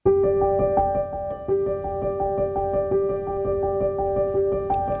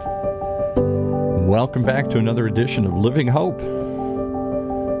Welcome back to another edition of Living Hope,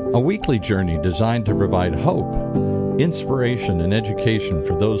 a weekly journey designed to provide hope, inspiration, and education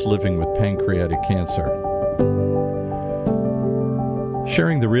for those living with pancreatic cancer.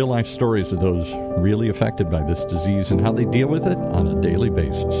 Sharing the real-life stories of those really affected by this disease and how they deal with it on a daily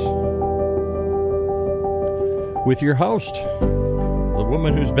basis. With your host, the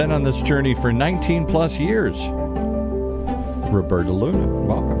woman who's been on this journey for 19 plus years, Roberta Luna.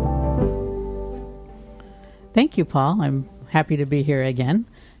 Welcome. Thank you, Paul. I'm happy to be here again.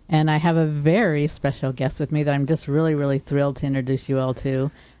 And I have a very special guest with me that I'm just really, really thrilled to introduce you all to.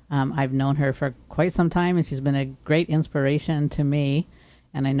 I've known her for quite some time, and she's been a great inspiration to me.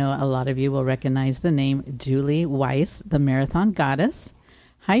 And I know a lot of you will recognize the name Julie Weiss, the Marathon Goddess.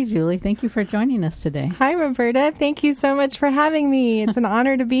 Hi, Julie. Thank you for joining us today. Hi, Roberta. Thank you so much for having me. It's an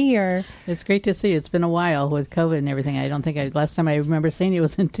honor to be here. It's great to see you. It's been a while with COVID and everything. I don't think last time I remember seeing you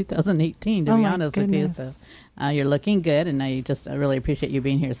was in 2018, to be honest with you. So you're looking good, and I really appreciate you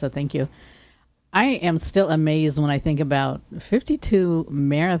being here. So thank you. I am still amazed when I think about 52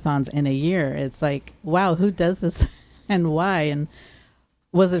 marathons in a year. It's like, wow, who does this and why? And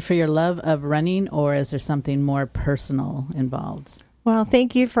was it for your love of running, or is there something more personal involved? Well,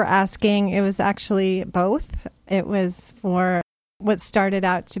 thank you for asking. It was actually both. It was for what started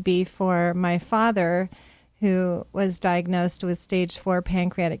out to be for my father, who was diagnosed with stage 4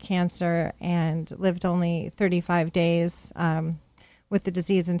 pancreatic cancer and lived only 35 days with the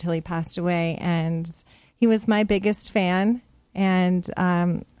disease until he passed away. And he was my biggest fan. And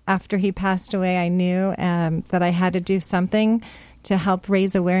after he passed away, I knew that I had to do something to help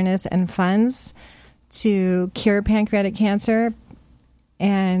raise awareness and funds to cure pancreatic cancer.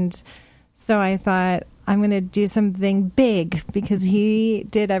 And so I thought, I'm going to do something big because he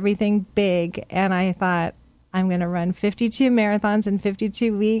did everything big. And I thought, I'm going to run 52 marathons in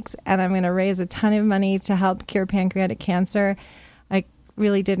 52 weeks, and I'm going to raise a ton of money to help cure pancreatic cancer. I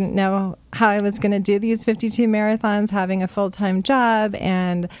really didn't know how I was going to do these 52 marathons, having a full-time job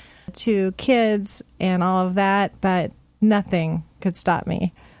and 2 kids and all of that, but nothing could stop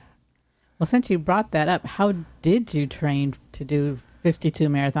me. Well, since you brought that up, how did you train to do 52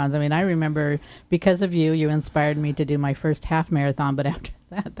 marathons? I mean, I remember because of you, you inspired me to do my first half marathon, but after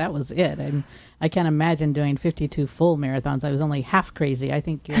that was it. And I can't imagine doing 52 full marathons. I was only half crazy. I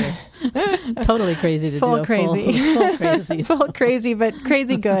think you're totally crazy to full do a crazy. full crazy. Full crazy, but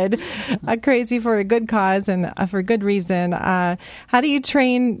crazy good. Crazy for a good cause and for good reason. How do you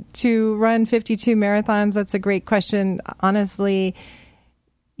train to run 52 marathons? That's a great question. Honestly,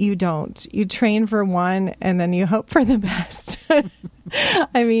 you don't. You train for one, and then you hope for the best.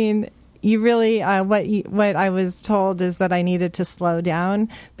 I mean, you really, what I was told is that I needed to slow down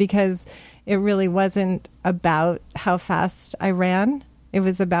because it really wasn't about how fast I ran. It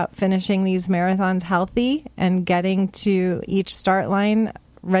was about finishing these marathons healthy and getting to each start line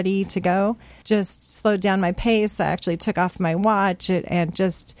ready to go. Just slowed down my pace. I actually took off my watch and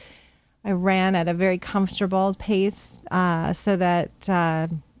just I ran at a very comfortable pace so that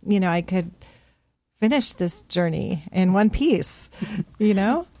I could finish this journey in one piece,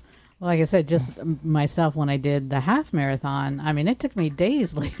 Well, like I said, just myself, when I did the half marathon, I mean, it took me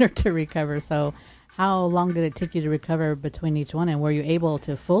days later to recover. So how long did it take you to recover between each one? And were you able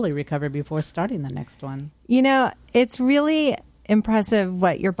to fully recover before starting the next one? It's really impressive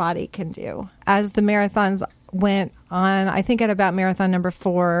what your body can do. As the marathons went on, I think at about marathon number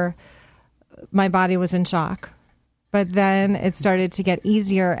 4, my body was in shock. But then it started to get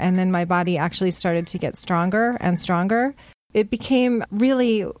easier, and then my body actually started to get stronger and stronger. It became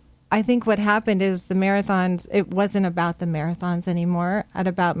really, I think what happened is the marathons, it wasn't about the marathons anymore. At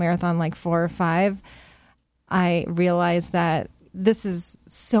about marathon like 4 or 5, I realized that this is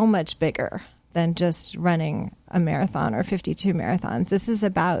so much bigger than just running a marathon or 52 marathons. This is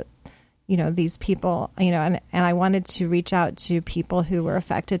about these people, and I wanted to reach out to people who were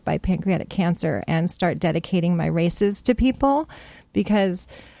affected by pancreatic cancer and start dedicating my races to people because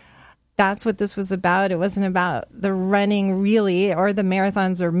that's what this was about. It wasn't about the running really or the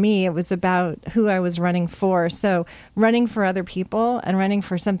marathons or me. It was about who I was running for. So running for other people and running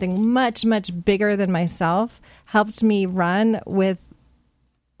for something much, much bigger than myself helped me run with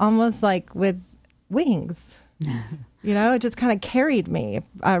almost like with wings. It just kind of carried me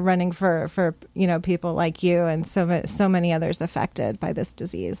running for people like you and so many others affected by this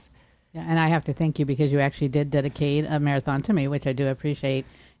disease. Yeah, and I have to thank you because you actually did dedicate a marathon to me, which I do appreciate.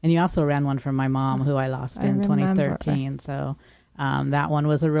 And you also ran one for my mom, who I lost in 2013. So that one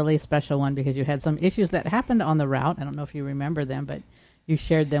was a really special one because you had some issues that happened on the route. I don't know if you remember them, but You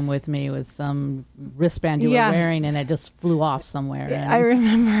shared them with me with some wristband you Yes. were wearing, and it just flew off somewhere. I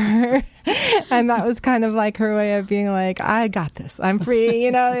remember. And that was kind of like her way of being like, I got this. I'm free.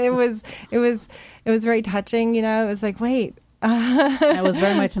 It was very touching. It was like, wait. It was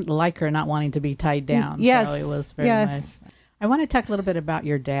very much like her not wanting to be tied down. Yes. So it was very much. I want to talk a little bit about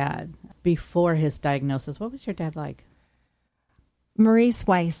your dad before his diagnosis. What was your dad like? Maurice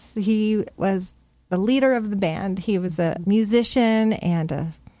Weiss. He was the leader of the band. He was a musician and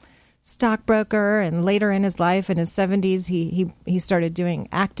a stockbroker, and later in his life, in his 70s, he started doing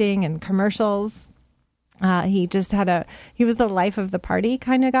acting and commercials. He was the life of the party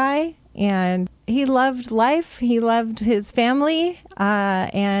kind of guy, and he loved life. He loved his family.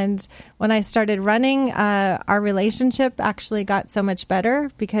 And when I started running, our relationship actually got so much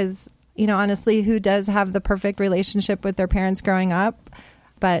better because, honestly, who does have the perfect relationship with their parents growing up?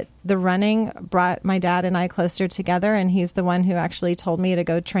 But the running brought my dad and I closer together, and he's the one who actually told me to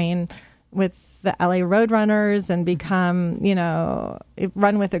go train with the LA Roadrunners and become,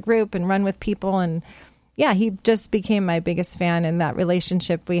 run with a group and run with people. And yeah, he just became my biggest fan, and that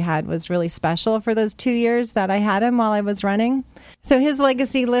relationship we had was really special for those 2 years that I had him while I was running. So his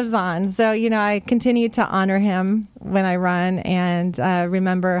legacy lives on. So, I continue to honor him when I run, and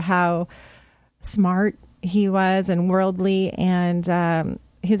remember how smart he was and worldly, and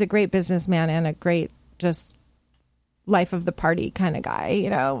he's a great businessman and a great just life of the party kind of guy,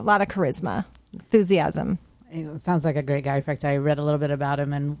 a lot of charisma, enthusiasm. It sounds like a great guy. In fact, I read a little bit about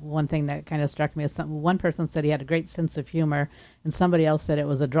him, and one thing that kind of struck me is one person said he had a great sense of humor, and somebody else said it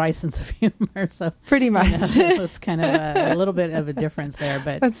was a dry sense of humor. So pretty much, it was kind of a little bit of a difference there.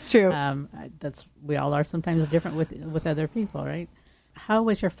 But that's true. We all are sometimes different with other people, right? How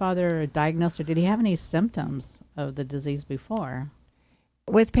was your father diagnosed, or did he have any symptoms of the disease before?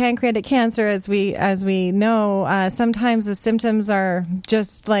 With pancreatic cancer, as we know, sometimes the symptoms are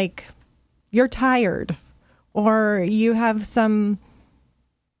just like you're tired, or you have some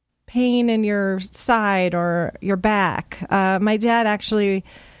pain in your side or your back. My dad actually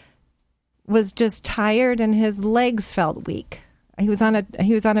was just tired, and his legs felt weak. He was on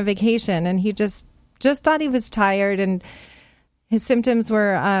a vacation, and he just thought he was tired, and his symptoms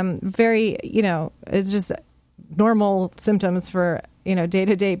were very, it's just normal symptoms for,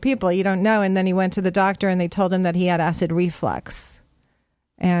 day-to-day people. You don't know. And then he went to the doctor, and they told him that he had acid reflux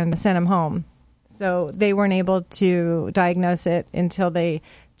and sent him home. So they weren't able to diagnose it until they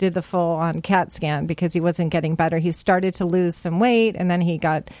did the full-on CAT scan because he wasn't getting better. He started to lose some weight, and then he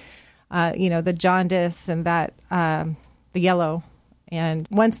got, the jaundice and that, the yellow. And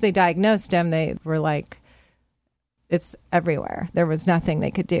once they diagnosed him, they were like, it's everywhere. There was nothing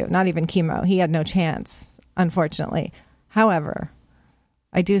they could do, not even chemo. He had no chance, unfortunately. However,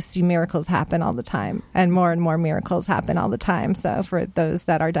 I do see miracles happen all the time, and more miracles happen all the time. So for those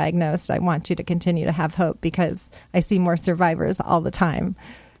that are diagnosed, I want you to continue to have hope because I see more survivors all the time.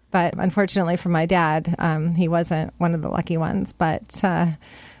 But unfortunately for my dad, he wasn't one of the lucky ones. But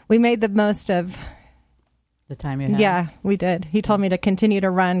we made the most of the time you had. Yeah, we did. He told me to continue to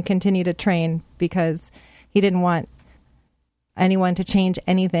run, continue to train because he didn't want anyone to change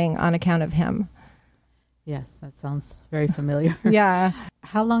anything on account of him. Yes, that sounds very familiar. Yeah.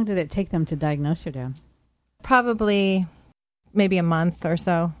 How long did it take them to diagnose your dad? Probably maybe a month or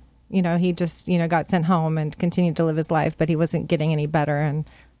so. He just, got sent home and continued to live his life, but he wasn't getting any better. And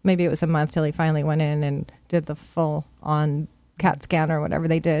maybe it was a month till he finally went in and did the full-on CAT scan or whatever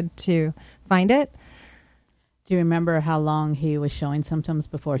they did to find it. Do you remember how long he was showing symptoms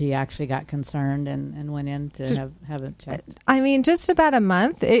before he actually got concerned and went in to have it checked? I mean, just about a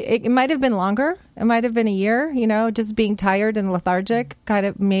month. It might have been longer. It might have been a year, just being tired and lethargic kind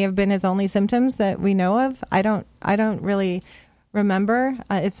of may have been his only symptoms that we know of. I don't really remember.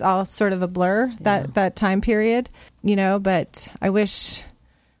 It's all sort of a blur, that time period, but I wish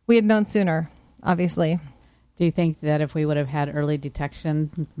we had known sooner, obviously. Do you think that if we would have had early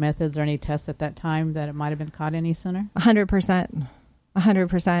detection methods or any tests at that time, that it might have been caught any sooner? 100%.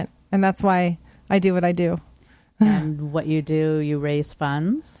 100%. And that's why I do what I do. And what you do, you raise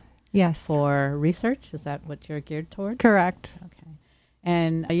funds? Yes. For research? Is that what you're geared towards? Correct. Okay.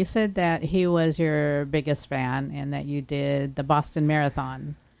 And you said that he was your biggest fan and that you did the Boston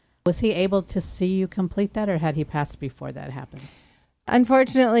Marathon. Was he able to see you complete that, or had he passed before that happened?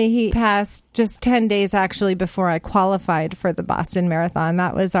 Unfortunately, he passed just 10 days actually before I qualified for the Boston Marathon.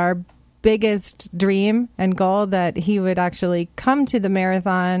 That was our biggest dream and goal, that he would actually come to the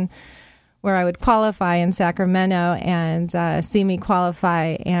marathon where I would qualify in Sacramento and see me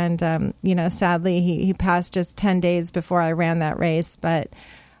qualify. And, sadly, he passed just 10 days before I ran that race. But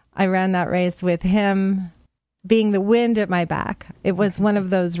I ran that race with him being the wind at my back. It was one of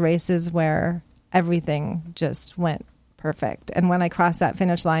those races where everything just went perfect. And when I crossed that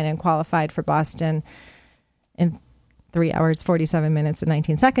finish line and qualified for Boston in 3 hours, 47 minutes, and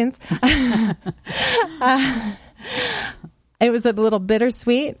 19 seconds, it was a little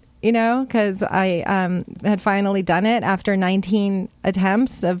bittersweet, because I had finally done it after 19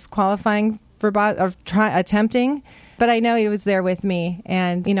 attempts of qualifying for attempting. But I know he was there with me,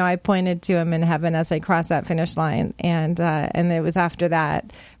 and I pointed to him in heaven as I crossed that finish line, and it was after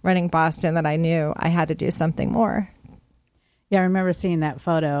that running Boston that I knew I had to do something more. Yeah, I remember seeing that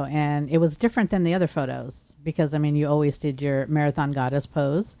photo, and it was different than the other photos because you always did your marathon goddess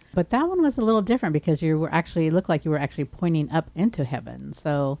pose, but that one was a little different because you were actually looked like you were actually pointing up into heaven.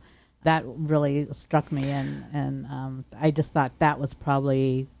 So that really struck me, and I just thought that was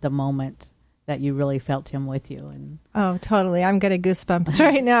probably the moment that you really felt him with you. And oh, totally. I'm getting goosebumps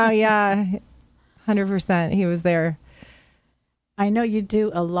right now. Yeah, 100%. He was there. I know you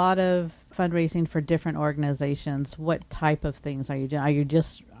do a lot of fundraising for different organizations. What type of things are you doing? Are you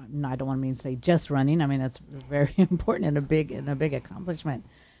just, no, I don't want to say just running. That's very important and a big accomplishment.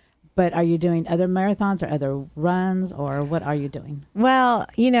 But are you doing other marathons or other runs, or what are you doing? Well,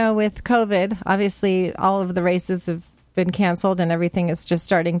 with COVID, obviously all of the races have been canceled and everything is just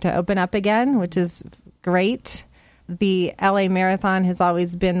starting to open up again, which is great. The LA Marathon has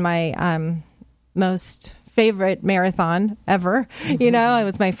always been my most favorite marathon ever. It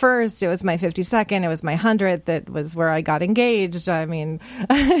was my first, it was my 52nd, it was my 100th, that was where I got engaged. So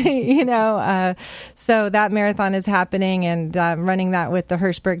that marathon is happening, and running that with the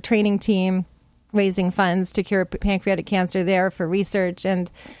Hirschberg training team, raising funds to cure pancreatic cancer there for research. And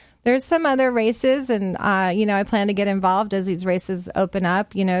there's some other races, and, I plan to get involved as these races open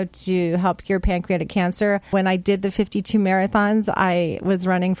up, to help cure pancreatic cancer. When I did the 52 marathons, I was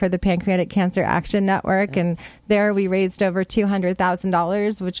running for the Pancreatic Cancer Action Network, yes. And there we raised over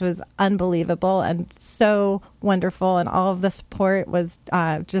 $200,000, which was unbelievable and so wonderful. And all of the support was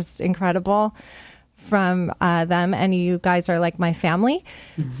just incredible from them. And you guys are like my family.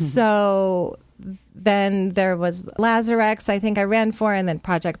 Mm-hmm. So then there was Lazarex, I think I ran for, and then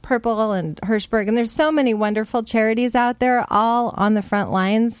Project Purple and Hirschberg. And there's so many wonderful charities out there, all on the front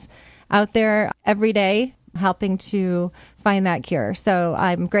lines out there every day, helping to find that cure. So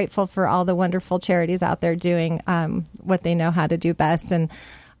I'm grateful for all the wonderful charities out there doing what they know how to do best. And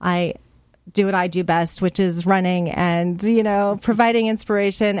I do what I do best, which is running and, providing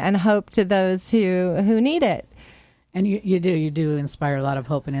inspiration and hope to those who need it. And you do inspire a lot of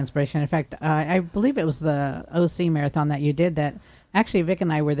hope and inspiration. In fact, I believe it was the OC marathon that you did that actually Vic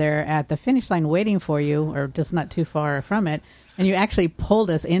and I were there at the finish line waiting for you, or just not too far from it. And you actually pulled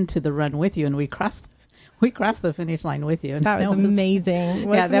us into the run with you, and we crossed the finish line with you. That was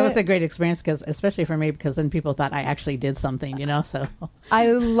amazing. That was a great experience, especially for me, because then people thought I actually did something, so. I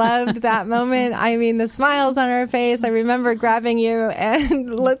loved that moment. The smiles on our face. I remember grabbing you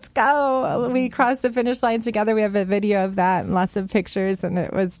and let's go. We crossed the finish line together. We have a video of that and lots of pictures, and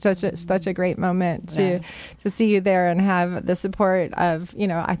it was such a great moment to see you there and have the support of,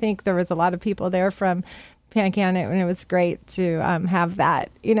 I think there was a lot of people there from PanCan, and it was great to have that,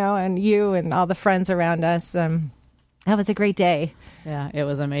 and you and all the friends around us. That was a great day. Yeah, it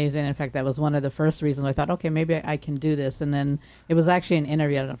was amazing. In fact, that was one of the first reasons I thought, okay, maybe I can do this. And then it was actually an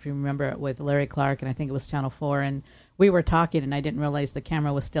interview, I don't know if you remember it, with Larry Clark, and I think it was Channel 4, and we were talking, and I didn't realize the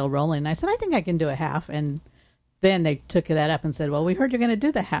camera was still rolling. And I said, I think I can do a half. And then they took that up and said, well, we heard you're going to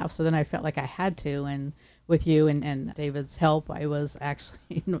do the half. So then I felt like I had to. And with you and David's help, I was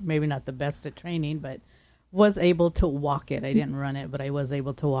actually maybe not the best at training, but was able to walk it. I didn't run it, but I was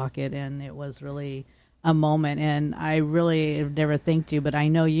able to walk it, and it was really a moment. And I really have never thanked you, but I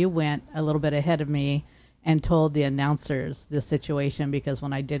know you went a little bit ahead of me and told the announcers the situation, because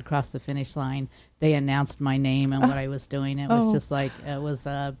when I did cross the finish line, they announced my name and what I was doing. It was just like, it was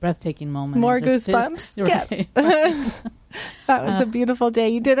a breathtaking moment. More goosebumps. Right. That was a beautiful day.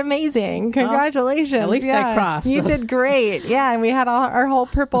 You did amazing. Congratulations. Well, at least I crossed. You did great. Yeah, and we had our whole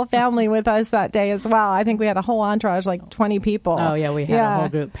Purple family with us that day as well. I think we had a whole entourage, like 20 people. Oh, yeah, we had a whole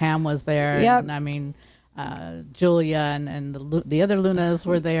group. Pam was there. Yep. And Julia and the other Lunas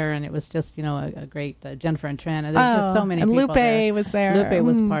were there, and it was just, a great Jennifer and Trent. There's just so many people Lupe there. was there. Lupe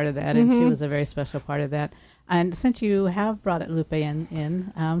was part of that, and she was a very special part of that. And since you have brought Lupe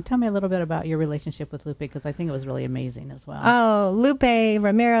in, tell me a little bit about your relationship with Lupe, because I think it was really amazing as well. Oh, Lupe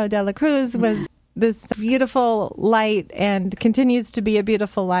Ramiro de la Cruz was this beautiful light and continues to be a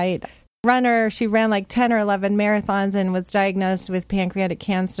beautiful light. Runner, she ran like 10 or 11 marathons and was diagnosed with pancreatic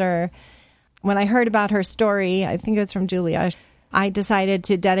cancer. When I heard about her story, I think it was from Julia, I decided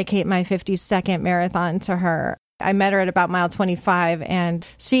to dedicate my 52nd marathon to her. I met her at about mile 25, and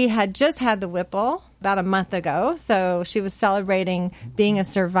she had just had the Whipple about a month ago. So she was celebrating being a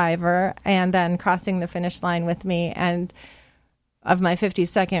survivor and then crossing the finish line with me and of my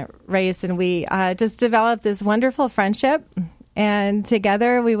 52nd race. And we just developed this wonderful friendship. And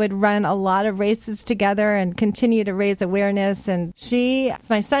together we would run a lot of races together and continue to raise awareness. And it's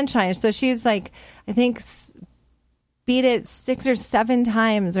my sunshine. So she's like, I think, beat it 6 or 7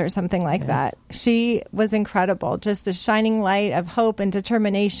 times or something like that. She was incredible. Just the shining light of hope and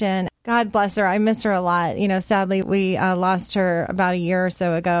determination. God bless her. I miss her a lot. Sadly, we lost her about a year or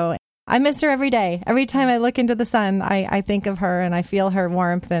so ago. I miss her every day. Every time I look into the sun, I think of her and I feel her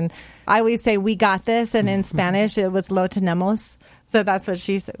warmth. And I always say, we got this. And in Spanish, it was lo tenemos. So that's what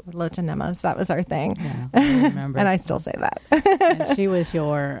she said, lo tenemos. That was our thing. Yeah, I remember. And I still say that. And she was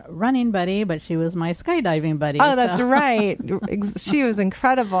your running buddy, but she was my skydiving buddy. Oh, that's right. She was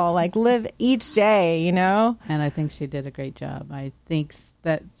incredible. Like, live each day, And I think she did a great job. I think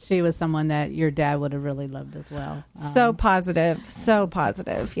that she was someone that your dad would have really loved as well. So positive,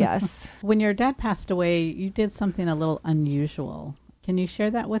 yes. When your dad passed away, you did something a little unusual. Can you share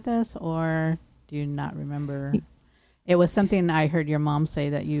that with us, or do you not remember? It was something I heard your mom say,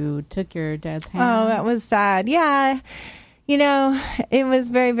 that you took your dad's hand. Oh, that was sad. Yeah. It was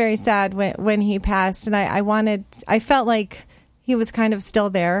very, very sad when he passed. And I felt like he was kind of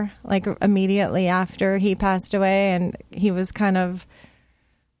still there, like immediately after he passed away. And he was kind of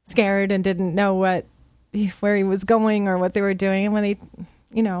scared and didn't know where he was going or what they were doing.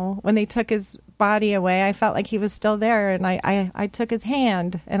 And when they took his body away, I felt like he was still there. And I took his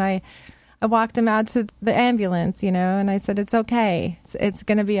hand and I walked him out to the ambulance, and I said, it's okay. It's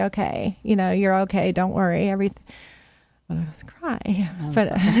going to be okay. You're okay. Don't worry. Everything. I was crying.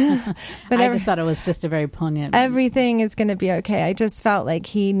 But I just thought it was just a very poignant. Everything is going to be okay. I just felt like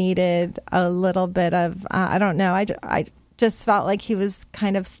he needed a little bit of, I don't know. I just felt like he was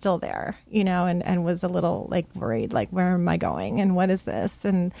kind of still there, and was a little like worried, like, where am I going? And what is this?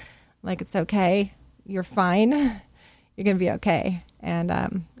 And like, it's okay. You're fine. You're going to be okay.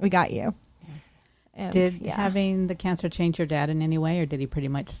 And we got you. And, did having the cancer change your dad in any way, or did he pretty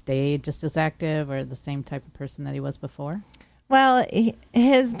much stay just as active or the same type of person that he was before? Well,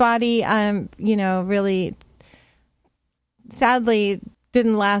 his body, really sadly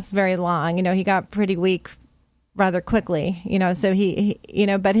didn't last very long. He got pretty weak rather quickly, so he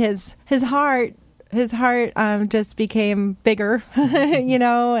but his heart just became bigger,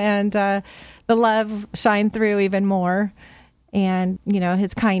 and the love shined through even more. And,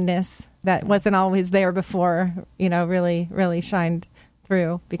 his kindness that wasn't always there before, really, really shined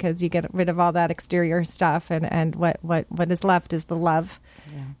through, because you get rid of all that exterior stuff and what is left is the love.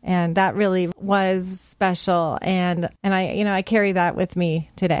 Yeah. And that really was special. And I carry that with me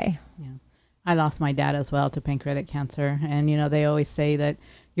today. Yeah. I lost my dad as well to pancreatic cancer. And, they always say that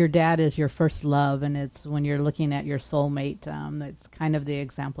your dad is your first love. And it's when you're looking at your soulmate, that's kind of the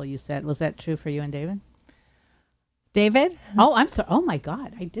example you said. Was that true for you and David? David? Oh, I'm sorry. Oh, my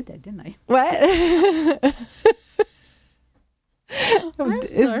God. I did that, didn't I? What?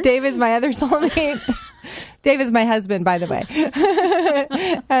 David's my other soulmate. David's my husband, by the way.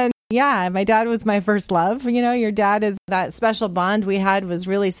 And yeah, my dad was my first love. Your dad is that special bond we had was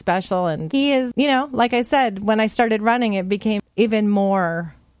really special. And he is, like I said, when I started running, it became even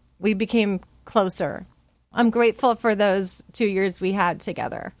more, we became closer. I'm grateful for those 2 years we had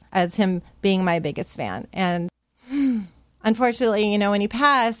together, as him being my biggest fan. And unfortunately, when he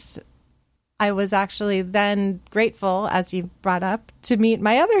passed, I was actually then grateful, as you brought up, to meet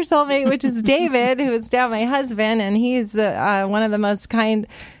my other soulmate, which is David, who is now my husband. And he's one of the most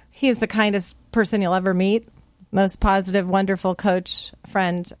he's the kindest person you'll ever meet. Most positive, wonderful coach,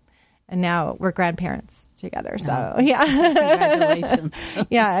 friend. And now we're grandparents together. So, yeah. Congratulations.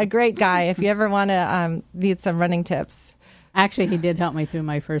 Yeah, a great guy. If you ever want to need some running tips. Actually, he did help me through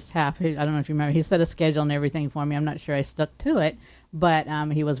my first half. I don't know if you remember. He set a schedule and everything for me. I'm not sure I stuck to it, but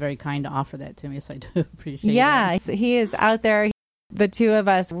he was very kind to offer that to me, so I do appreciate it. Yeah, he is out there. The two of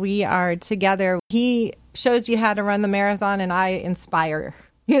us, we are together. He shows you how to run the marathon, and I inspire.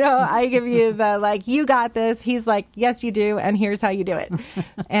 I give you the, you got this. He's like, yes, you do, and here's how you do it.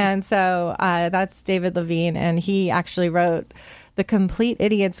 And so that's David Levine, and he actually wrote The Complete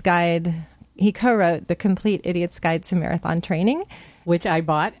Idiot's Guide. He co-wrote The Complete Idiot's Guide to Marathon Training. Which I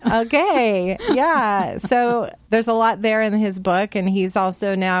bought. Okay. Yeah. So there's a lot there in his book. And he's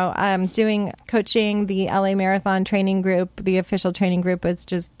also now coaching the LA Marathon Training Group, the official training group. It's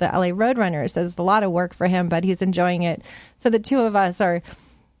just the LA Roadrunners. So there's a lot of work for him, but he's enjoying it. So the two of us are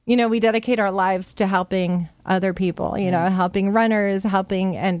we dedicate our lives to helping other people, helping runners,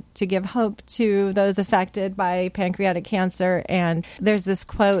 helping and to give hope to those affected by pancreatic cancer. And there's this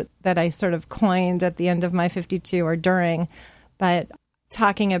quote that I sort of coined at the end of my 52 or during, but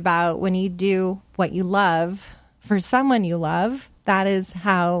talking about when you do what you love for someone you love, that is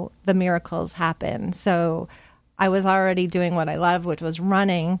how the miracles happen. So I was already doing what I love, which was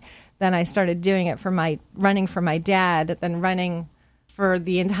running. Then I started doing it running for my dad, then running for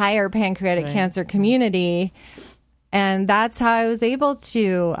the entire pancreatic cancer community. And that's how I was able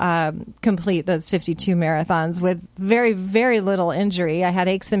to complete those 52 marathons with very, very little injury. I had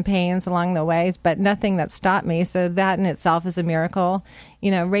aches and pains along the way, but nothing that stopped me. So that in itself is a miracle.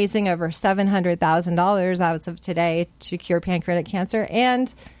 Raising over $700,000 out of today to cure pancreatic cancer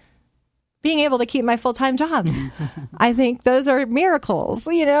and being able to keep my full-time job. I think those are miracles,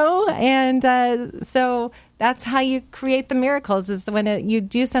 and so that's how you create the miracles, is when you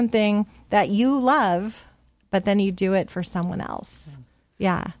do something that you love, but then you do it for someone else. Yes.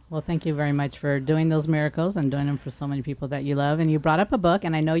 Yeah. Well, thank you very much for doing those miracles and doing them for so many people that you love. And you brought up a book,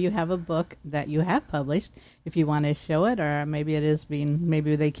 and I know you have a book that you have published. If you want to show it, or maybe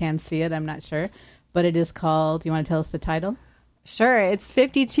maybe they can see it, I'm not sure. But it is called, you want to tell us the title? Sure. It's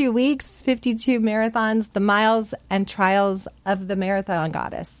 52 weeks, 52 marathons, the miles and trials of the Marathon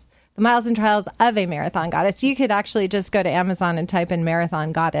Goddess. The miles and trials of a Marathon Goddess. You could actually just go to Amazon and type in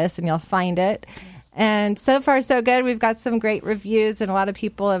Marathon Goddess and you'll find it. And so far, so good. We've got some great reviews, and a lot of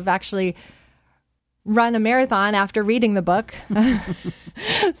people have actually run a marathon after reading the book.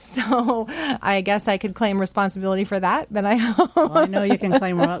 So I guess I could claim responsibility for that, but well, I know you can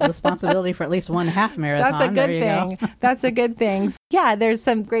claim responsibility for at least one half marathon. That's a good thing. That's a good thing. Yeah, there's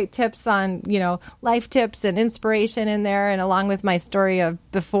some great tips on, life tips and inspiration in there, and along with my story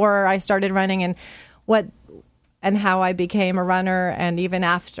of before I started running and how I became a runner, and even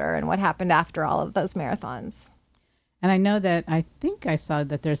after, and what happened after all of those marathons. And I know that I think I saw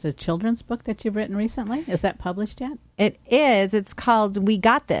that there's a children's book that you've written recently. Is that published yet? It is. It's called We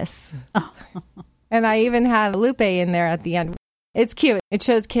Got This. Oh. And I even have Lupe in there at the end. It's cute. It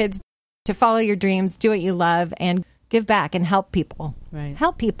shows kids to follow your dreams, do what you love, and give back and help people. Right.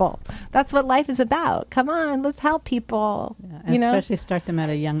 Help people. That's what life is about. Come on, let's help people. Yeah, especially start them at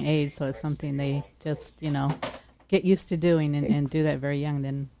a young age, so it's something they just, get used to doing and do that very young.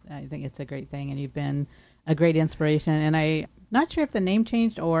 Then I think it's a great thing. And you've been a great inspiration. And I'm not sure if the name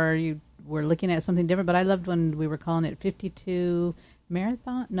changed or you were looking at something different, but I loved when we were calling it 52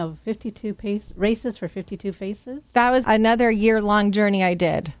 races for 52 faces. That was another year-long journey I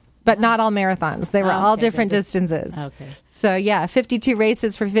did, but not all marathons. They were all different distances. Okay. So, 52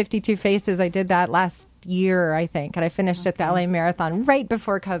 races for 52 faces. I did that last year, I think, and I finished at the LA Marathon right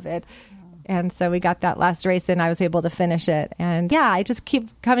before COVID. And so we got that last race and I was able to finish it. And I just keep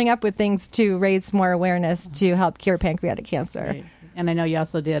coming up with things to raise more awareness to help cure pancreatic cancer. Right. And I know you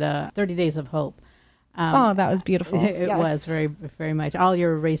also did 30 Days of Hope. That was beautiful. It was very, very much. All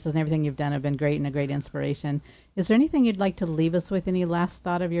your races and everything you've done have been great and a great inspiration. Is there anything you'd like to leave us with? Any last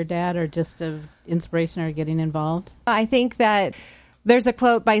thought of your dad or just of inspiration or getting involved? I think that there's a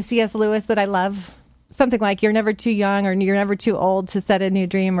quote by C.S. Lewis that I love. Something like, you're never too young or you're never too old to set a new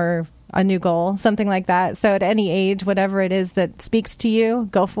dream or a new goal, something like that. So at any age, whatever it is that speaks to you,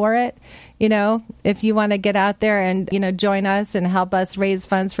 go for it. If you want to get out there and, join us and help us raise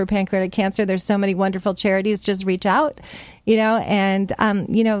funds for pancreatic cancer, there's so many wonderful charities. Just reach out, and,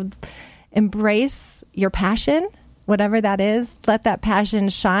 embrace your passion, whatever that is. Let that passion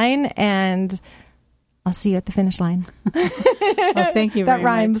shine, and I'll see you at the finish line. Well, thank you very that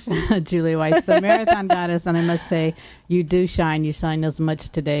rhymes. much, Julie Weiss, the Marathon Goddess. And I must say, you do shine. You shine as much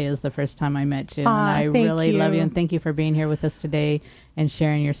today as the first time I met you. And I really love you. And thank you for being here with us today and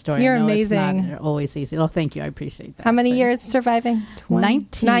sharing your story. You're amazing. It's not always easy. Well, thank you. I appreciate that. How many years surviving?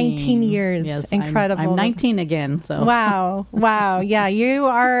 19 years. Yes, incredible. I'm 19 again. So Wow. Yeah, you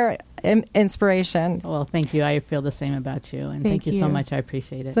are inspiration. Well, thank you. I feel the same about you. And thank you so much. I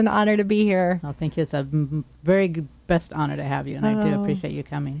appreciate it. It's an honor to be here. Well, thank you. It's a very best honor to have you. And I do appreciate you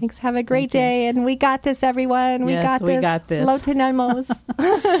coming. Thanks. Have a great day. And we got this, everyone. We got this. Lo tenemos.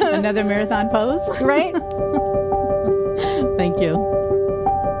 Another marathon pose. Right? Thank you.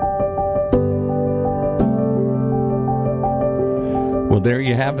 Well, there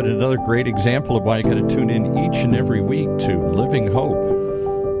you have it. Another great example of why you got to tune in each and every week to Living Hope,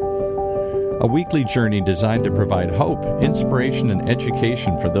 a weekly journey designed to provide hope, inspiration, and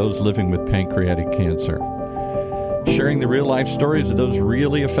education for those living with pancreatic cancer. Sharing the real-life stories of those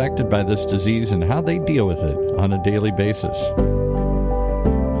really affected by this disease and how they deal with it on a daily basis.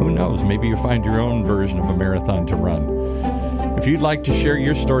 Who knows? Maybe you find your own version of a marathon to run. If you'd like to share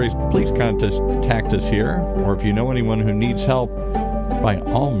your stories, please contact us here, or if you know anyone who needs help, by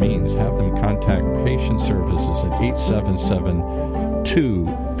all means, have them contact Patient Services at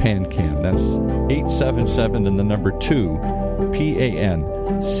 877-2-PANCAN. That's 877 and the number 2, PANCAN,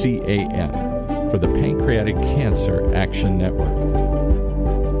 for the Pancreatic Cancer Action Network.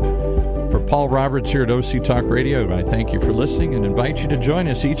 For Paul Roberts here at OC Talk Radio, I thank you for listening and invite you to join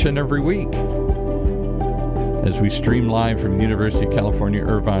us each and every week as we stream live from the University of California,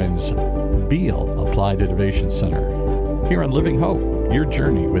 Irvine's Beale Applied Innovation Center, here on Living Hope, your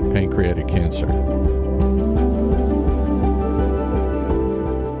journey with pancreatic cancer.